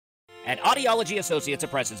At Audiology Associates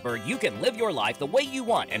of Prestonsburg, you can live your life the way you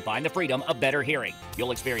want and find the freedom of better hearing.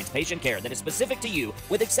 You'll experience patient care that is specific to you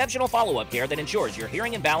with exceptional follow-up care that ensures your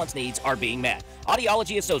hearing and balance needs are being met.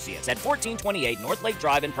 Audiology Associates at 1428 North Lake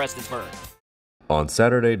Drive in Prestonsburg. On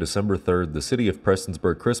Saturday, December 3rd, the City of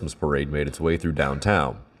Prestonsburg Christmas Parade made its way through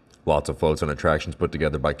downtown. Lots of floats and attractions put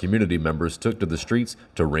together by community members took to the streets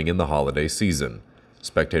to ring in the holiday season.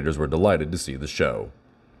 Spectators were delighted to see the show.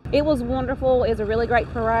 It was wonderful. It was a really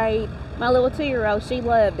great parade. My little 2-year-old, she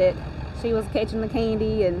loved it. She was catching the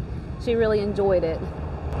candy and she really enjoyed it.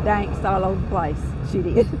 Danced all over the place. She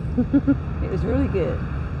did. It was really good.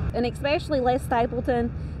 And especially Les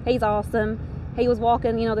Stapleton, he's awesome. He was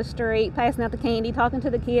walking, the street, passing out the candy, talking to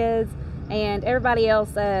the kids, and everybody else.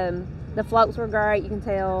 The floats were great. You can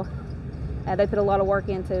tell they put a lot of work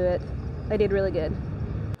into it. They did really good.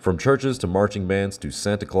 From churches to marching bands to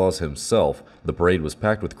Santa Claus himself, the parade was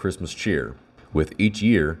packed with Christmas cheer. With each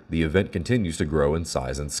year, the event continues to grow in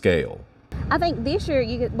size and scale. I think this year,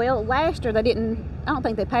 last year I don't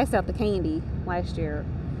think they passed out the candy last year.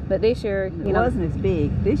 But this year, it wasn't as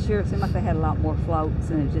big. This year it seemed like they had a lot more floats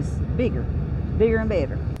and it was just bigger and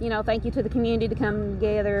better. Thank you to the community to come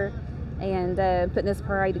together and putting this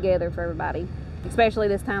parade together for everybody, especially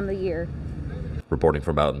this time of the year. Reporting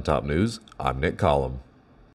for Mountaintop News, I'm Nick Collum.